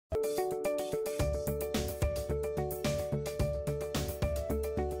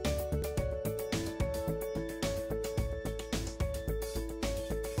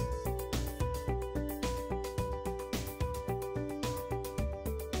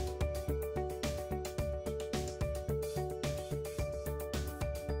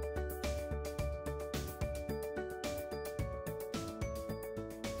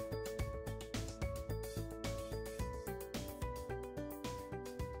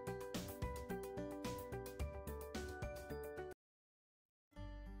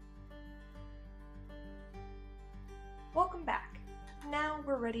Welcome back! Now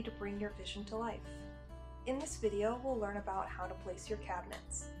we're ready to bring your vision to life. In this video, we'll learn about how to place your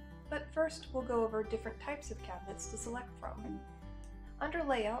cabinets. But first, we'll go over different types of cabinets to select from. Under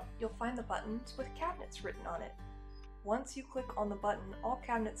Layout, you'll find the buttons with cabinets written on it. Once you click on the button, all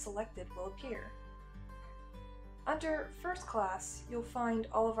cabinets selected will appear. Under First Class, you'll find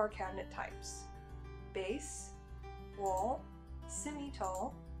all of our cabinet types: base, wall,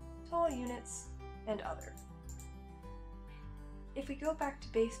 semi-tall, tall units, and other. If we go back to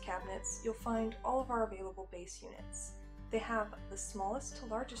base cabinets, you'll find all of our available base units. They have the smallest to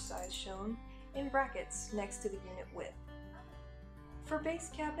largest size shown in brackets next to the unit width. For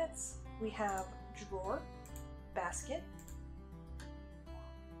base cabinets, we have drawer, basket,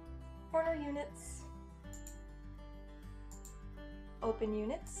 corner units, open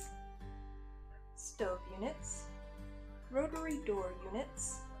units, stove units, rotary door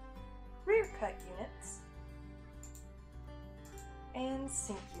units, rear cut units, and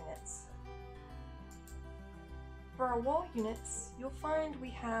sink units. For our wall units, you'll find we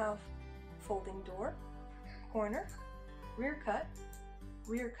have folding door, corner, rear cut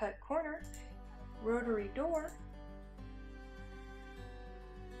corner, rotary door,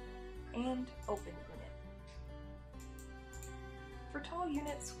 and open unit. For tall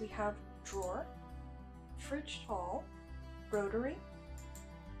units, we have drawer, fridge tall, rotary,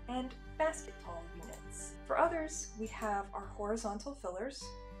 and basket tall units. For others, we have our horizontal fillers,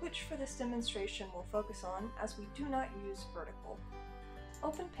 which for this demonstration we'll focus on as we do not use vertical.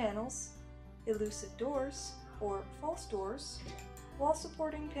 Open panels, elusive doors or false doors, wall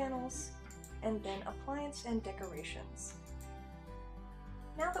supporting panels, and then appliance and decorations.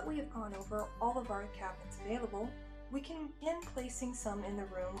 Now that we have gone over all of our cabinets available, we can begin placing some in the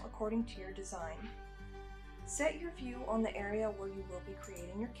room according to your design. Set your view on the area where you will be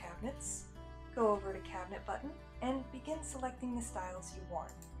creating your cabinets, go over to Cabinet button, and begin selecting the styles you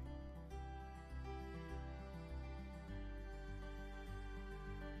want.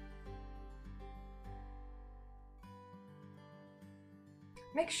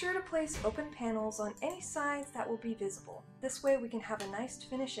 Make sure to place open panels on any sides that will be visible. This way we can have a nice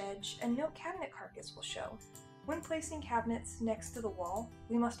finish edge and no cabinet carcass will show. When placing cabinets next to the wall,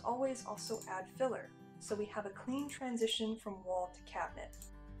 we must always also add filler, so we have a clean transition from wall to cabinet.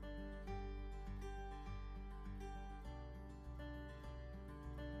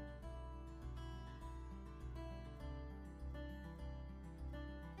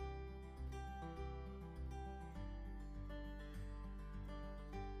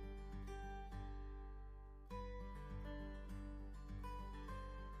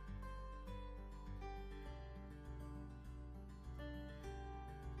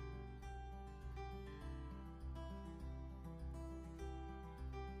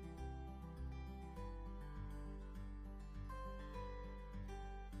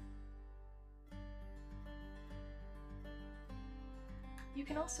 You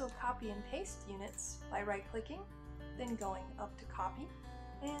can also copy and paste units by right-clicking, then going up to copy,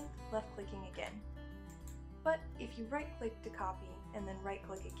 and left-clicking again. But if you right-click to copy and then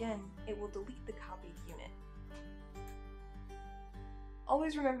right-click again, it will delete the copied unit.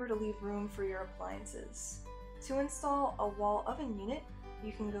 Always remember to leave room for your appliances. To install a wall oven unit,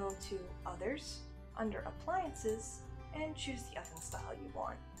 you can go to Others, under Appliances, and choose the oven style you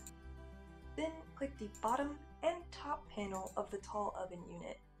want. Then click the bottom and top panel of the tall oven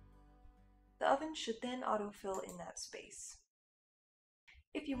unit. The oven should then autofill in that space.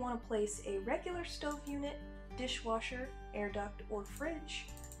 If you want to place a regular stove unit, dishwasher, air duct, or fridge,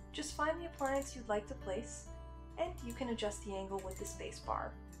 just find the appliance you'd like to place, and you can adjust the angle with the space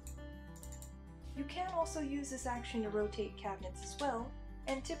bar. You can also use this action to rotate cabinets as well,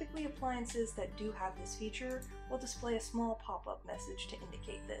 and typically appliances that do have this feature will display a small pop-up message to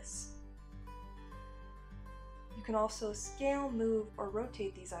indicate this. You can also scale, move, or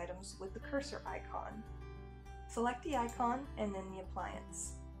rotate these items with the cursor icon. Select the icon and then the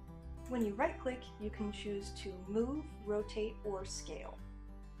appliance. When you right-click, you can choose to move, rotate, or scale.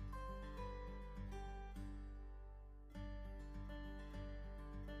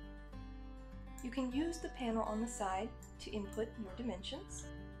 You can use the panel on the side to input your dimensions.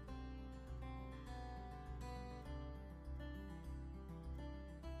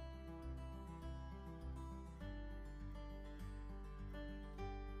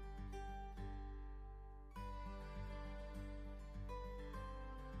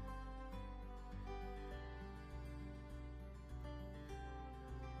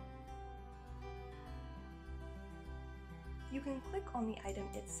 You can click on the item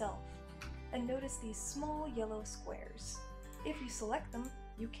itself and notice these small yellow squares. If you select them,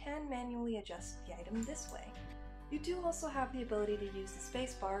 you can manually adjust the item this way. You do also have the ability to use the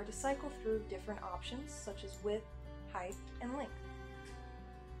spacebar to cycle through different options such as width, height, and length.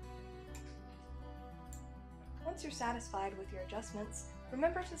 Once you're satisfied with your adjustments,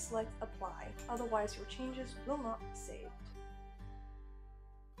 remember to select Apply, otherwise your changes will not be saved.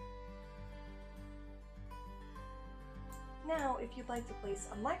 Now, if you'd like to place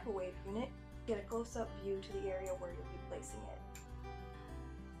a microwave unit, get a close-up view to the area where you'll be placing it.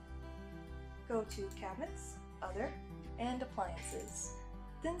 Go to Cabinets, Other, and Appliances.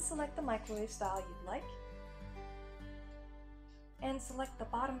 Then select the microwave style you'd like, and select the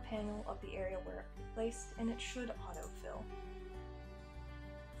bottom panel of the area where it will be placed, and it should autofill.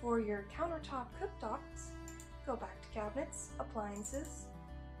 For your countertop cooktops, go back to Cabinets, Appliances.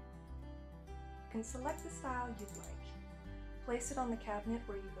 You can select the style you'd like. Place it on the cabinet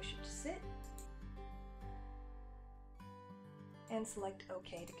where you wish it to sit, and select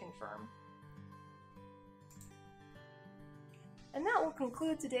OK to confirm. And that will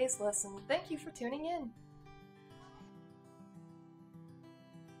conclude today's lesson. Thank you for tuning in.